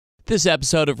This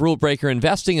episode of Rule Breaker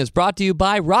Investing is brought to you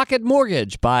by Rocket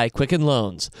Mortgage by Quicken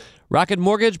Loans. Rocket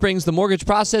Mortgage brings the mortgage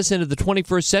process into the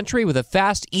 21st century with a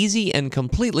fast, easy, and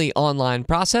completely online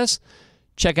process.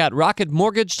 Check out Rocket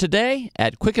Mortgage today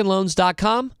at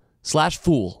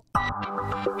quickenloans.com/fool.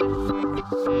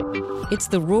 It's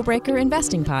the Rule Breaker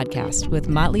Investing Podcast with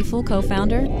Motley Fool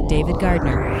co-founder David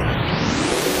Gardner.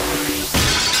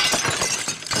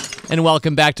 And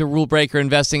welcome back to Rule Breaker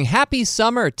Investing. Happy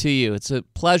summer to you. It's a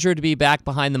pleasure to be back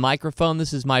behind the microphone.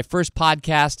 This is my first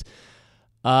podcast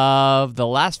of the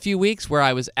last few weeks where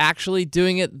I was actually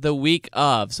doing it the week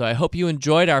of. So I hope you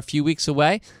enjoyed our few weeks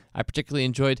away. I particularly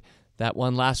enjoyed that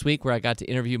one last week where I got to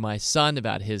interview my son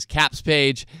about his CAPS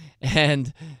page,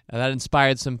 and that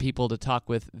inspired some people to talk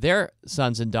with their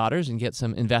sons and daughters and get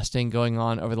some investing going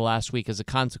on over the last week as a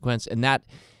consequence. And that,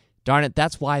 darn it,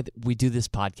 that's why we do this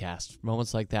podcast.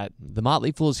 Moments like that. The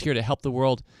Motley Fool is here to help the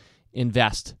world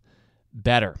invest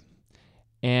better.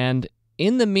 And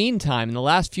in the meantime, in the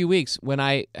last few weeks, when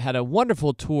I had a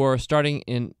wonderful tour starting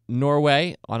in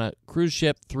Norway on a cruise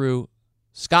ship through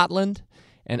Scotland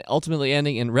and ultimately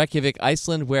ending in Reykjavik,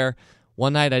 Iceland, where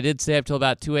one night I did stay up till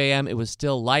about 2 a.m. It was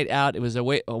still light out. It was a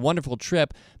wonderful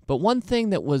trip. But one thing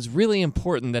that was really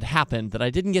important that happened that I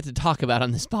didn't get to talk about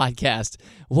on this podcast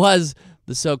was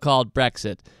the so-called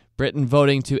Brexit, Britain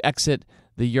voting to exit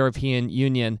the European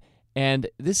Union. And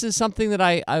this is something that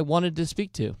I wanted to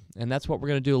speak to, and that's what we're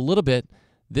going to do a little bit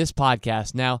this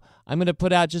podcast. Now, I'm going to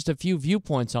put out just a few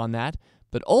viewpoints on that,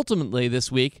 but ultimately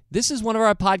this week, this is one of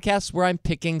our podcasts where I'm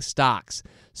picking stocks.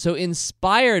 So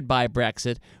inspired by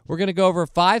Brexit, we're going to go over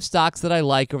 5 stocks that I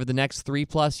like over the next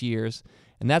 3+ years,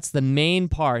 and that's the main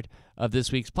part of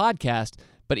this week's podcast.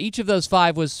 But each of those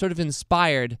 5 was sort of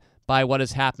inspired by what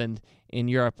has happened in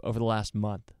Europe over the last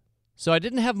month. So I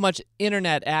didn't have much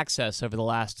internet access over the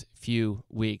last few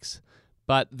weeks,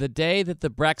 but the day that the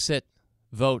Brexit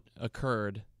vote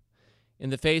occurred, in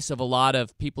the face of a lot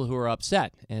of people who are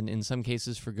upset, and in some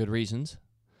cases for good reasons,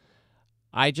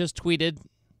 I just tweeted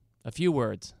a few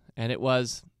words, and it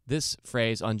was this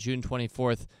phrase on June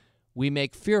 24th, "We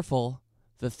make fearful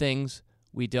the things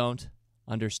we don't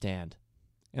understand."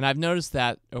 And I've noticed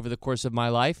that over the course of my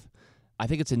life. I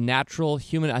think it's a natural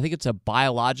human, I think it's a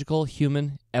biological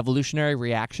human evolutionary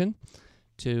reaction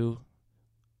to,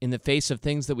 in the face of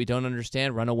things that we don't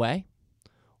understand, run away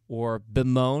or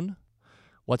bemoan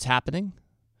what's happening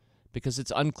because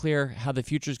it's unclear how the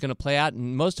future is going to play out.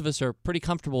 And most of us are pretty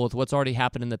comfortable with what's already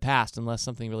happened in the past unless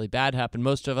something really bad happened.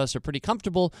 Most of us are pretty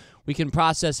comfortable. We can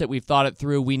process it. We've thought it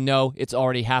through. We know it's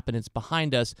already happened. It's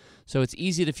behind us. So it's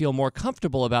easy to feel more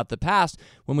comfortable about the past.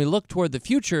 When we look toward the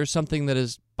future, something that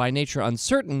is by nature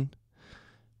uncertain,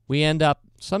 we end up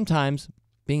sometimes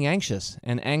being anxious,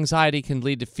 and anxiety can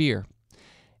lead to fear.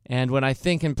 And when I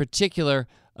think in particular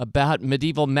about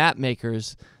medieval map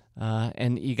makers,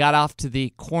 and you got off to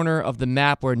the corner of the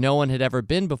map where no one had ever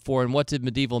been before, and what did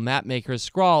medieval map makers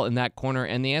scrawl in that corner?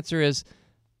 And the answer is,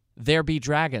 "There be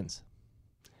dragons."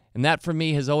 And that for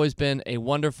me has always been a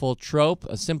wonderful trope,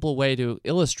 a simple way to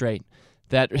illustrate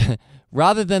that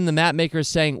rather than the map makers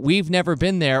saying, "We've never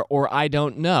been there," or "I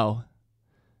don't know,"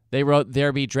 they wrote,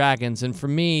 "There be dragons." And for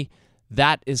me,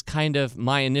 that is kind of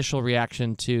my initial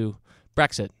reaction to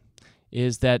Brexit,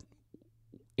 is that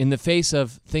in the face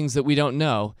of things that we don't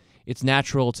know, it's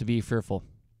natural to be fearful.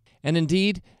 And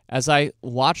indeed, as I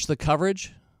watched the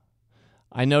coverage,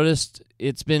 I noticed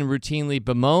it's been routinely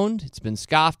bemoaned, it's been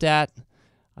scoffed at.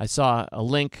 I saw a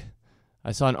link,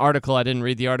 I saw an article, I didn't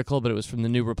read the article, but it was from the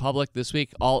New Republic this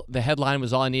week. The headline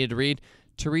was all I needed to read.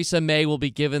 Theresa May will be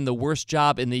given the worst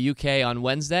job in the UK on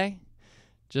Wednesday.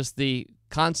 Just the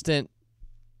constant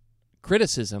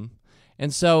criticism.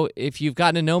 And so if you've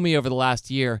gotten to know me over the last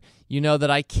year, you know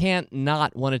that I can't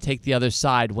not want to take the other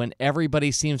side when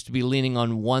everybody seems to be leaning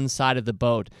on one side of the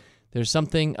boat. There's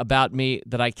something about me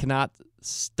that I cannot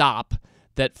stop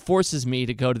that forces me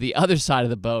to go to the other side of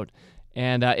the boat.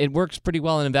 And it works pretty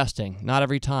well in investing. Not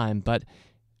every time, but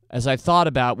as I thought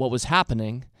about what was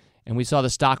happening, and we saw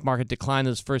the stock market decline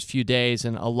those first few days,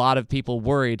 and a lot of people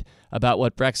worried about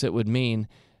what Brexit would mean,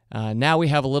 now we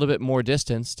have a little bit more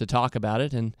distance to talk about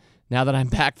it, and now that I'm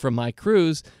back from my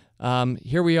cruise,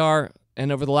 here we are, and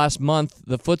over the last month,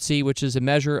 the FTSE, which is a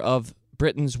measure of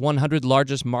Britain's 100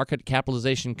 largest market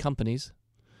capitalization companies,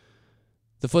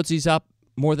 the FTSE's up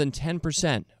more than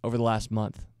 10% over the last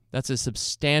month. That's a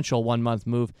substantial one-month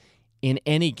move in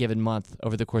any given month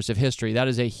over the course of history. That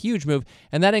is a huge move,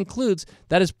 and that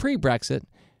is pre-Brexit,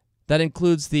 that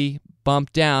includes the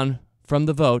bump down from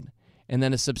the vote, and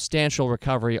then a substantial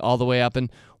recovery all the way up. And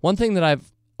one thing that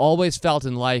I've always felt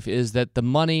in life is that the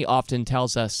money often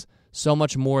tells us so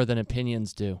much more than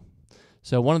opinions do.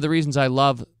 So one of the reasons I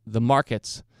love the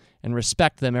markets and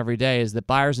respect them every day is that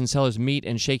buyers and sellers meet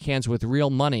and shake hands with real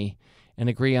money and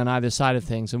agree on either side of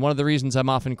things. And one of the reasons I'm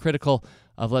often critical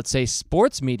of, let's say,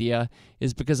 sports media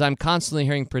is because I'm constantly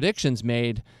hearing predictions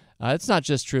made. It's not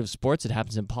just true of sports. It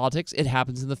happens in politics. It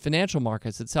happens in the financial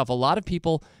markets itself. A lot of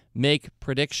people make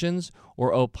predictions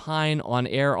or opine on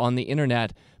air on the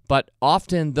internet, but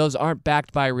often those aren't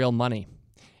backed by real money.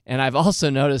 And I've also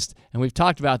noticed, and we've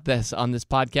talked about this on this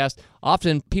podcast,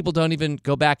 often people don't even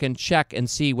go back and check and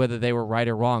see whether they were right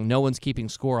or wrong. No one's keeping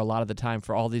score a lot of the time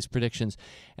for all these predictions.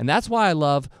 And that's why I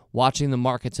love watching the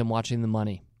markets and watching the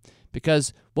money.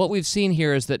 Because what we've seen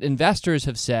here is that investors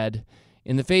have said,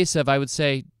 in the face of, I would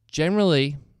say,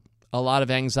 generally a lot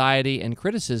of anxiety and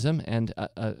criticism and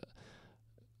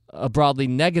a broadly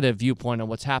negative viewpoint on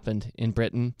what's happened in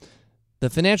Britain,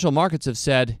 the financial markets have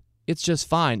said, it's just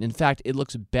fine. In fact, it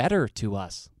looks better to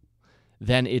us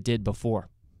than it did before.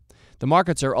 The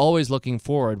markets are always looking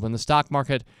forward. When the stock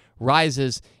market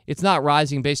rises, it's not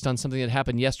rising based on something that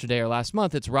happened yesterday or last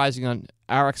month. It's rising on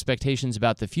our expectations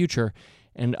about the future.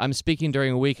 And I'm speaking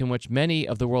during a week in which many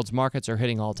of the world's markets are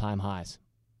hitting all-time highs.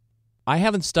 I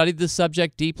haven't studied this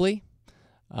subject deeply.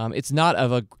 It's not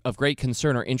of great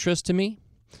concern or interest to me.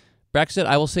 Brexit,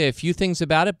 I will say a few things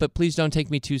about it, but please don't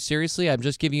take me too seriously. I'm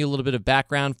just giving you a little bit of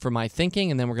background for my thinking,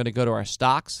 and then we're going to go to our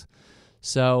stocks.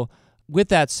 So with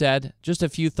that said, just a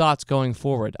few thoughts going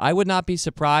forward. I would not be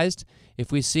surprised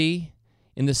if we see,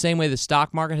 in the same way the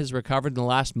stock market has recovered in the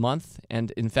last month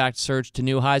and, in fact, surged to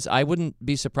new highs, I wouldn't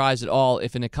be surprised at all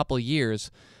if in a couple of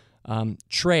years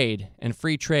trade and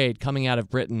free trade coming out of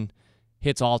Britain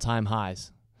hits all-time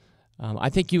highs. I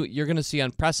think you're going to see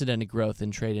unprecedented growth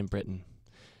in trade in Britain.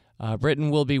 Britain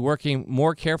will be working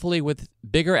more carefully with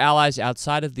bigger allies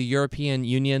outside of the European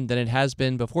Union than it has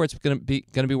been before. It's going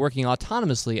to be working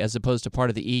autonomously as opposed to part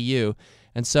of the EU.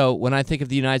 And so when I think of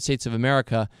the United States of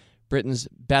America, Britain's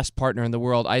best partner in the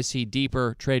world, I see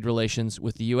deeper trade relations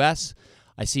with the U.S.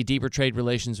 I see deeper trade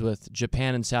relations with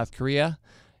Japan and South Korea.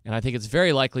 And I think it's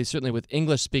very likely, certainly with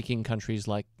English-speaking countries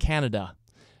like Canada,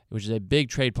 which is a big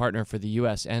trade partner for the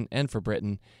U.S. and for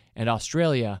Britain, and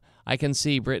Australia, I can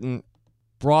see Britain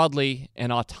broadly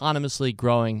and autonomously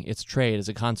growing its trade as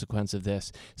a consequence of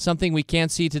this. Something we can't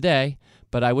see today,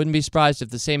 but I wouldn't be surprised if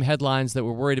the same headlines that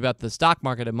were worried about the stock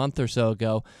market a month or so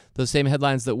ago, those same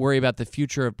headlines that worry about the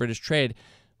future of British trade,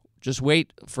 just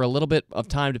wait for a little bit of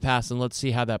time to pass and let's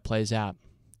see how that plays out.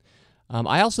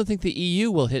 I also think the EU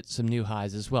will hit some new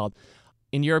highs as well.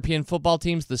 In European football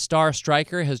teams, the star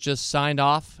striker has just signed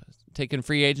off, taken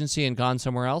free agency, and gone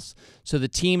somewhere else. So the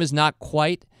team is not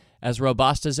quite as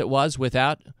robust as it was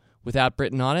without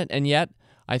Britain on it. And yet,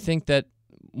 I think that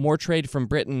more trade from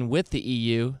Britain with the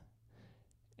EU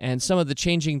and some of the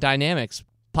changing dynamics,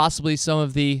 possibly some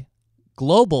of the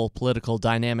global political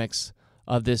dynamics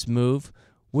of this move,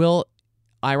 will,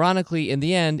 ironically, in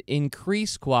the end,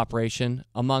 increase cooperation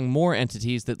among more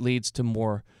entities that leads to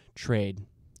more trade.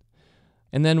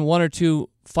 And then one or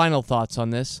two final thoughts on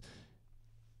this.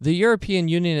 The European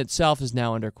Union itself is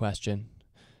now under question.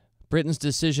 Britain's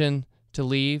decision to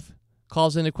leave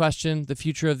calls into question the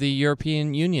future of the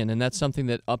European Union, and that's something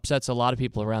that upsets a lot of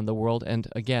people around the world, and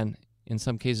again, in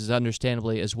some cases,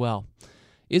 understandably as well.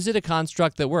 Is it a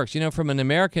construct that works? From an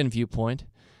American viewpoint,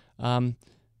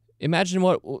 imagine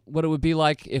what it would be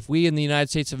like if we in the United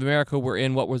States of America were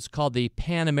in what was called the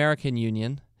Pan-American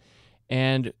Union,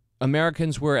 and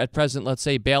Americans were at present, let's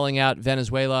say, bailing out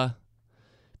Venezuela,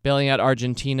 bailing out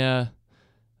Argentina,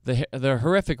 the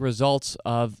horrific results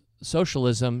of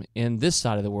socialism in this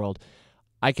side of the world.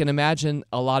 I can imagine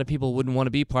a lot of people wouldn't want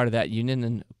to be part of that union,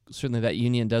 and certainly that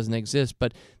union doesn't exist.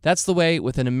 But that's the way,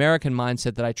 with an American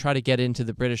mindset, that I try to get into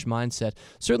the British mindset.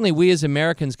 Certainly we as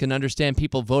Americans can understand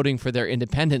people voting for their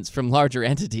independence from larger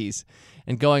entities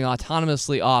and going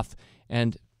autonomously off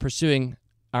and pursuing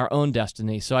our own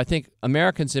destiny. So I think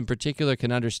Americans in particular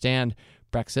can understand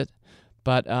Brexit.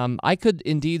 But I could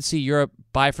indeed see Europe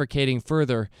bifurcating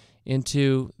further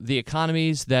into the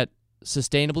economies that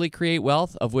sustainably create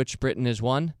wealth, of which Britain is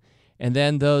one, and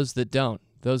then those that don't,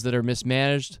 those that are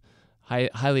mismanaged,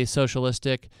 highly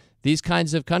socialistic. These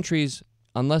kinds of countries,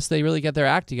 unless they really get their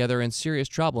act together, are in serious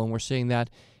trouble, and we're seeing that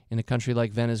in a country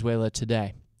like Venezuela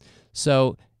today.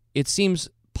 So it seems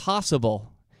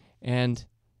possible, and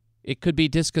it could be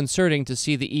disconcerting to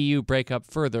see the EU break up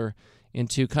further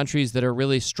into countries that are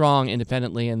really strong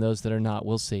independently and those that are not.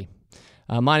 We'll see.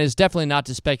 Mine is definitely not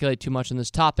to speculate too much on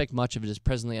this topic. Much of it is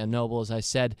presently unknowable, as I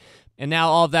said. And now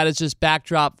all of that is just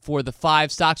backdrop for the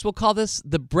 5 stocks. We'll call this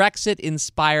the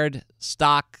Brexit-inspired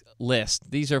stock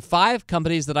list. These are 5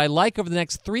 companies that I like over the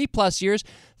next 3+ years.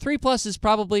 3+ is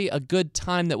probably a good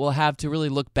time that we'll have to really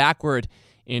look backward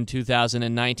in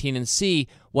 2019 and see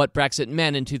what Brexit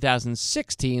meant in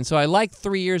 2016. So I like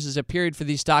 3 years as a period for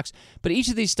these stocks, but each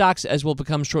of these stocks, as will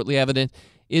become shortly evident,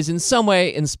 is in some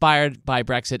way inspired by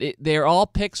Brexit. They're all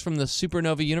picks from the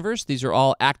Supernova universe. These are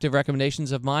all active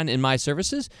recommendations of mine in my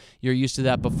services. You're used to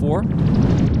that before.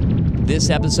 This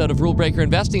episode of Rule Breaker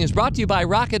Investing is brought to you by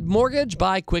Rocket Mortgage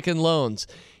by Quicken Loans.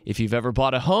 If you've ever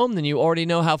bought a home, then you already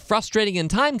know how frustrating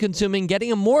and time-consuming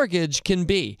getting a mortgage can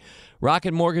be.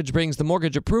 Rocket Mortgage brings the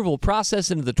mortgage approval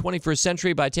process into the 21st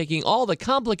century by taking all the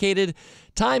complicated,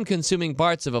 time-consuming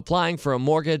parts of applying for a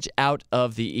mortgage out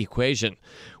of the equation.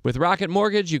 With Rocket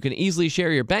Mortgage, you can easily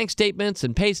share your bank statements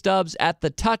and pay stubs at the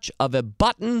touch of a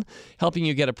button, helping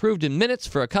you get approved in minutes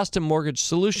for a custom mortgage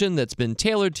solution that's been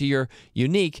tailored to your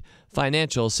unique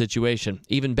financial situation.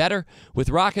 Even better, with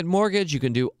Rocket Mortgage, you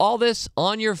can do all this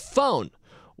on your phone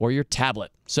or your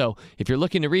tablet. So if you're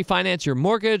looking to refinance your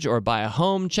mortgage or buy a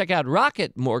home, check out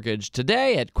Rocket Mortgage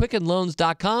today at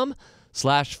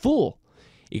quickenloans.com/fool.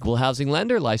 Equal housing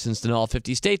lender, licensed in all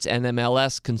 50 states,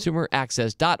 NMLS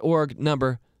consumeraccess.org,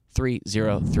 number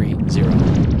 3030.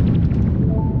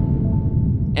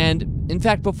 And in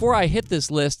fact, before I hit this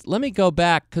list, let me go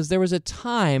back, because there was a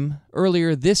time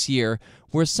earlier this year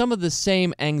where some of the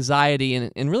same anxiety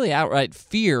and really outright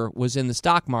fear was in the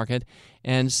stock market.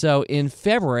 And so in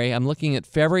February, I'm looking at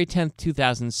February 10th,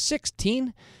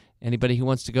 2016. Anybody who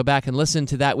wants to go back and listen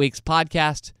to that week's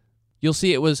podcast, you'll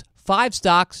see it was 5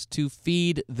 stocks to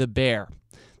feed the bear.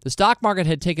 The stock market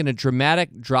had taken a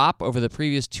dramatic drop over the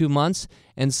previous 2 months,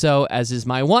 and so, as is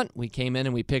my wont, we came in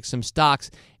and we picked some stocks,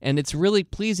 and it's really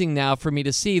pleasing now for me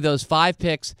to see those 5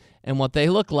 picks and what they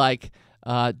look like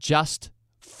just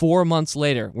 4 months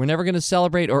later. We're never going to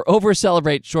celebrate or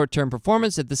over-celebrate short-term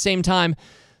performance. At the same time,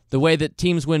 the way that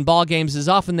teams win ball games is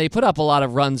often they put up a lot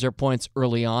of runs or points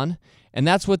early on, and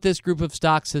that's what this group of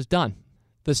stocks has done.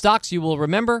 The stocks you will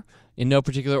remember, in no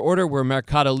particular order, were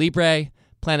Mercado Libre,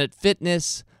 Planet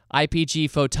Fitness, IPG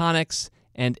Photonics,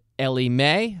 and Ellie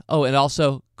Mae. Oh, and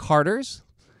also Carter's,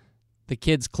 the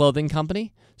kids' clothing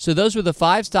company. So those were the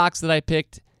 5 stocks that I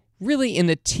picked really in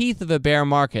the teeth of a bear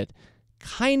market,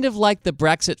 kind of like the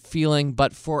Brexit feeling,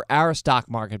 but for our stock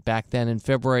market back then in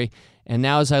February. And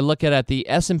now as I look at it, the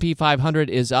S&P 500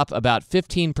 is up about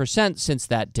 15% since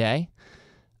that day.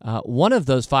 One of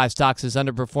those 5 stocks has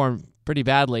underperformed pretty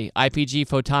badly. IPG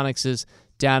Photonics is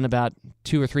down about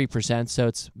 2 or 3%, so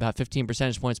it's about 15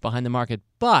 percentage points behind the market.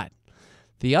 But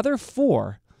the other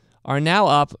 4 are now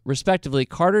up, respectively.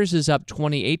 Carter's is up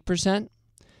 28%.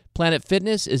 Planet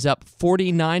Fitness is up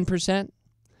 49%.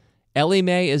 Ellie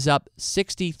Mae is up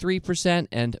 63%,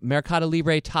 and Mercado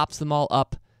Libre tops them all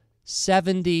up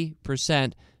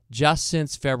 70% just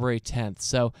since February 10th.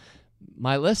 So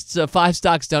my lists of 5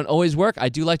 stocks don't always work. I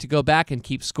do like to go back and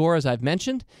keep score, as I've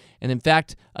mentioned. And in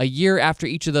fact, a year after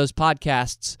each of those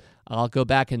podcasts, I'll go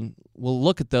back and we'll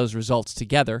look at those results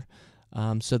together.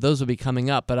 So those will be coming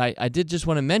up. But I did just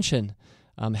want to mention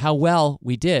how well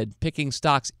we did picking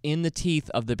stocks in the teeth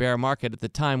of the bear market at the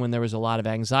time when there was a lot of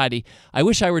anxiety. I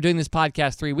wish I were doing this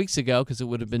podcast 3 weeks ago, because it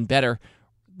would have been better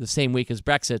the same week as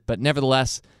Brexit. But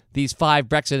nevertheless, these 5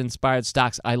 Brexit-inspired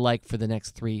stocks I like for the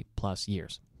next 3+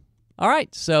 years. All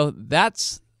right, so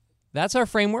that's our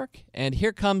framework, and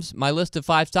here comes my list of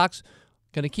 5 stocks.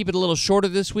 Going to keep it a little shorter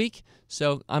this week,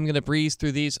 so I'm going to breeze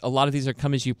through these. A lot of these are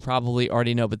companies you probably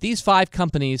already know, but these 5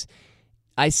 companies,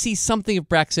 I see something of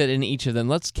Brexit in each of them.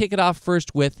 Let's kick it off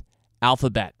first with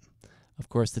Alphabet. Of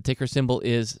course, the ticker symbol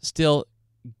is still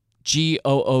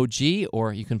GOOG,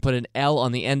 or you can put an L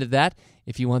on the end of that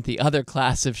if you want the other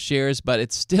class of shares, but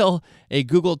it's still a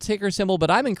Google ticker symbol. But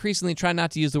I'm increasingly trying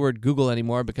not to use the word Google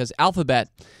anymore, because Alphabet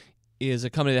is a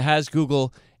company that has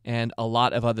Google and a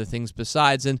lot of other things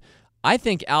besides. And I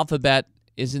think Alphabet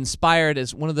is inspired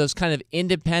as one of those kind of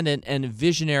independent and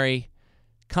visionary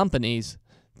companies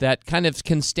that kind of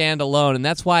can stand alone. And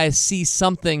that's why I see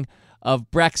something of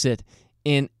Brexit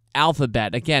in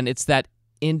Alphabet. Again, it's that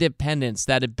independence,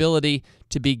 that ability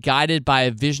to be guided by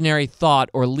a visionary thought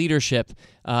or leadership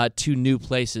to new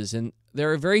places. And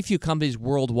there are very few companies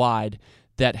worldwide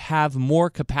that have more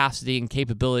capacity and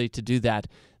capability to do that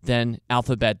than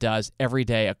Alphabet does every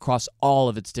day across all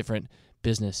of its different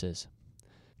businesses.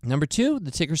 Number 2,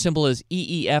 the ticker symbol is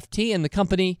EEFT, and the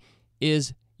company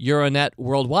is Euronet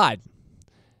Worldwide.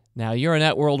 Now,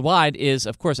 Euronet Worldwide is,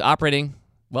 of course, operating,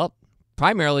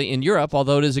 primarily in Europe,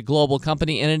 although it is a global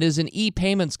company, and it is an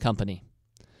e-payments company.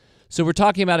 So we're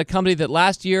talking about a company that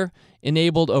last year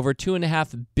enabled over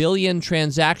 2.5 billion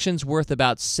transactions worth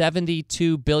about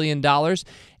 $72 billion,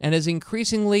 and as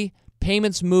increasingly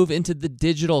payments move into the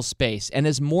digital space, and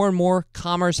as more and more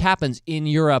commerce happens in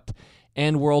Europe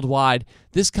and worldwide,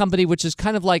 this company, which is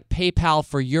kind of like PayPal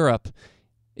for Europe,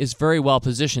 is very well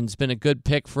positioned. It's been a good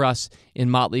pick for us in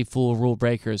Motley Fool Rule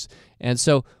Breakers. And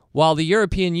so while the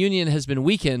European Union has been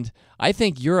weakened, I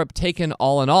think Europe taken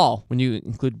all in all, when you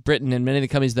include Britain and many of the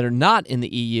companies that are not in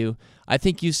the EU, I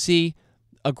think you see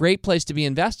a great place to be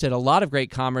invested, a lot of great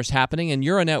commerce happening, and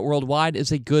Euronet Worldwide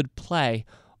is a good play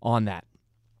on that.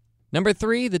 Number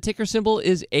 3, the ticker symbol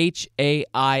is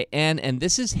HAIN, and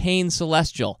this is Hain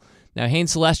Celestial. Now, Hain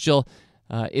Celestial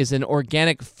is an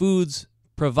organic foods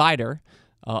provider.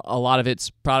 A lot of its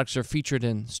products are featured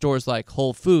in stores like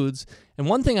Whole Foods. And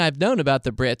one thing I've known about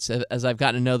the Brits, as I've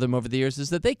gotten to know them over the years, is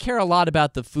that they care a lot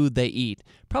about the food they eat,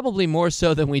 probably more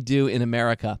so than we do in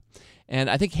America. And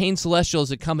I think Hain Celestial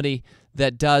is a company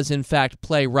that does, in fact,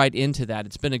 play right into that.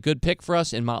 It's been a good pick for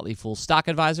us in Motley Fool Stock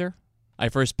Advisor. I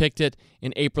first picked it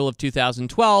in April of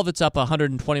 2012. It's up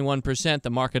 121%, the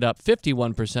market up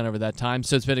 51% over that time,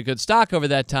 so it's been a good stock over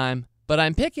that time. But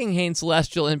I'm picking Hain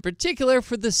Celestial in particular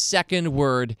for the second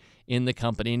word in the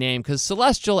company name, because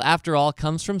Celestial, after all,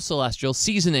 comes from Celestial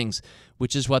Seasonings,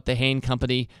 which is what the Hain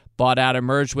Company bought out or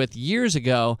merged with years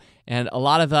ago. And a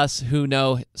lot of us who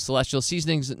know Celestial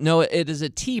Seasonings know it is a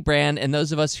tea brand, and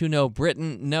those of us who know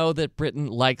Britain know that Britain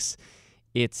likes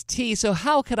its tea. So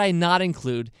how could I not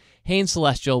include Hain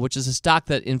Celestial, which is a stock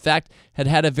that, in fact,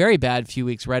 had a very bad few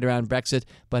weeks right around Brexit,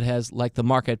 but has, like the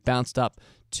market, bounced up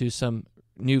to some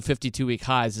new 52-week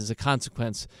highs as a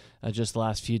consequence just the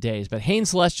last few days. But Hain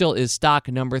Celestial is stock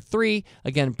number 3.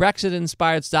 Again,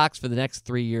 Brexit-inspired stocks for the next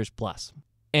 3 years plus.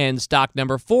 And stock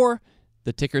number 4,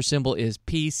 the ticker symbol is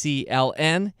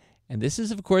PCLN. And this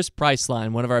is, of course,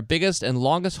 Priceline, one of our biggest and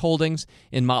longest holdings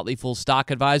in Motley Fool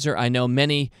Stock Advisor. I know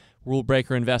many Rule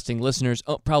Breaker investing listeners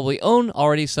probably own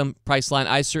already some Priceline.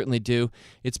 I certainly do.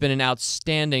 It's been an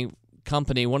outstanding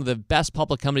company, one of the best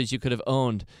public companies you could have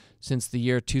owned since the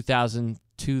year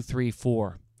 2002, 3,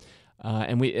 4.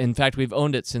 And in fact, we've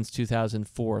owned it since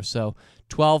 2004, so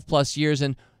 12 plus years.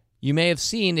 And you may have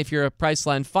seen, if you're a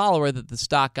Priceline follower, that the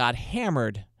stock got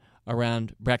hammered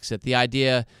around Brexit. The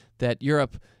idea that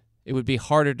Europe, it would be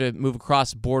harder to move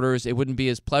across borders, it wouldn't be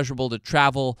as pleasurable to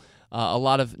travel, a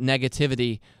lot of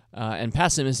negativity and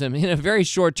pessimism in a very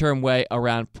short-term way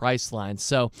around Priceline.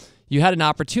 So you had an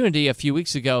opportunity a few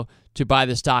weeks ago to buy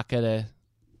the stock at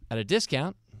a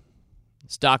discount.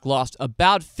 Stock lost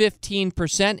about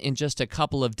 15% in just a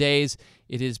couple of days.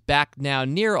 It is back now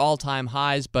near all-time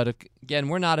highs, but again,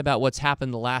 we're not about what's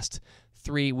happened the last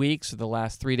 3 weeks or the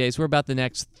last 3 days. We're about the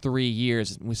next 3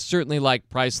 years. We certainly like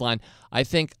Priceline. I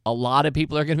think a lot of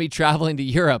people are going to be traveling to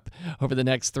Europe over the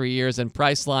next 3 years, and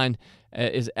Priceline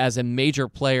is as a major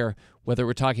player, whether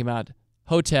we're talking about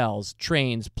hotels,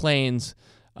 trains, planes.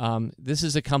 This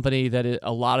is a company that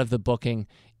a lot of the booking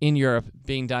in Europe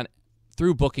being done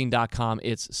through Booking.com,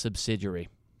 its subsidiary.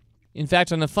 In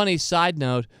fact, on a funny side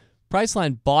note,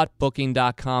 Priceline bought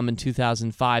Booking.com in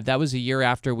 2005. That was a year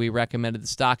after we recommended the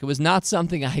stock. It was not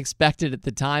something I expected at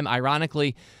the time.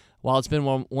 Ironically, while it's been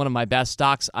one of my best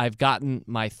stocks, I've gotten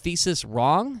my thesis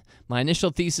wrong. My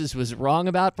initial thesis was wrong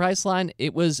about Priceline.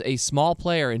 It was a small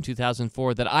player in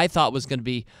 2004 that I thought was going to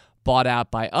be bought out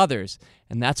by others,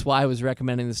 and that's why I was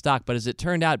recommending the stock. But as it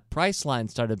turned out, Priceline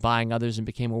started buying others and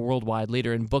became a worldwide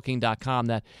leader, and Booking.com,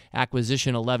 that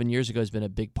acquisition 11 years ago, has been a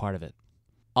big part of it.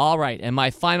 All right, and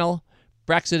my final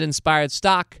Brexit-inspired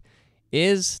stock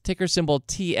is ticker symbol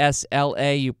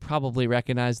TSLA. You probably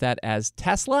recognize that as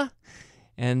Tesla,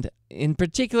 and in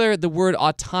particular, the word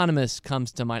autonomous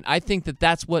comes to mind. I think that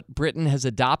that's what Britain has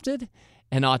adopted,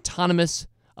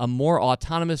 a more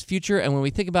autonomous future. And when we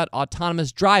think about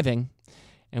autonomous driving,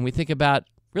 and we think about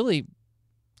really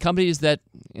companies that,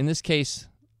 in this case,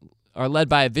 are led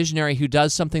by a visionary who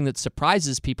does something that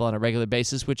surprises people on a regular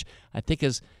basis, which I think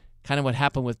is kind of what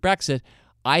happened with Brexit,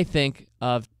 I think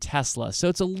of Tesla. So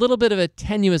it's a little bit of a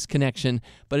tenuous connection,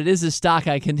 but it is a stock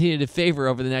I continue to favor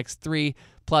over the next 3+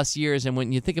 years. And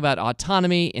when you think about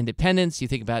autonomy, independence, you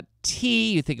think about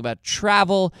tea, you think about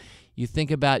travel, you think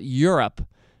about Europe,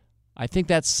 I think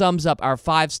that sums up our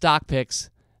 5 stock picks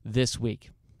this week.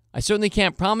 I certainly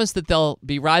can't promise that they'll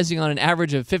be rising on an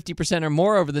average of 50% or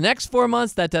more over the next 4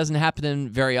 months. That doesn't happen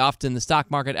very often. The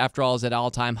stock market, after all, is at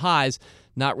all-time highs,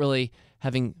 not really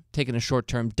having taken a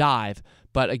short-term dive.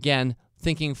 But again,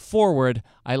 thinking forward,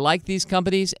 I like these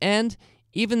companies, and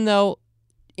even though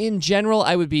in general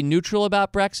I would be neutral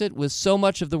about Brexit, with so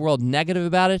much of the world negative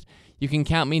about it, you can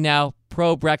count me now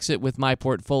pro-Brexit with my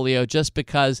portfolio just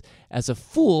because, as a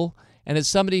fool and as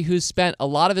somebody who's spent a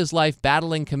lot of his life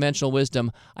battling conventional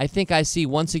wisdom, I think I see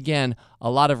once again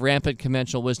a lot of rampant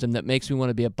conventional wisdom that makes me want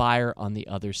to be a buyer on the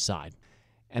other side.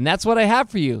 And that's what I have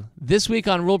for you this week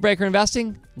on Rule Breaker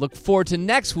Investing. Look forward to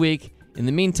next week. In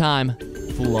the meantime,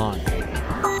 fool on.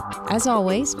 As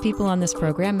always, people on this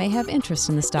program may have interest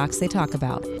in the stocks they talk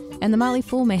about, and the Motley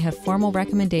Fool may have formal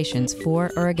recommendations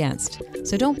for or against.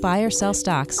 So don't buy or sell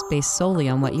stocks based solely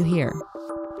on what you hear.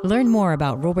 Learn more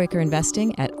about Rule Breaker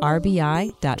Investing at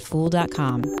rbi.fool.com.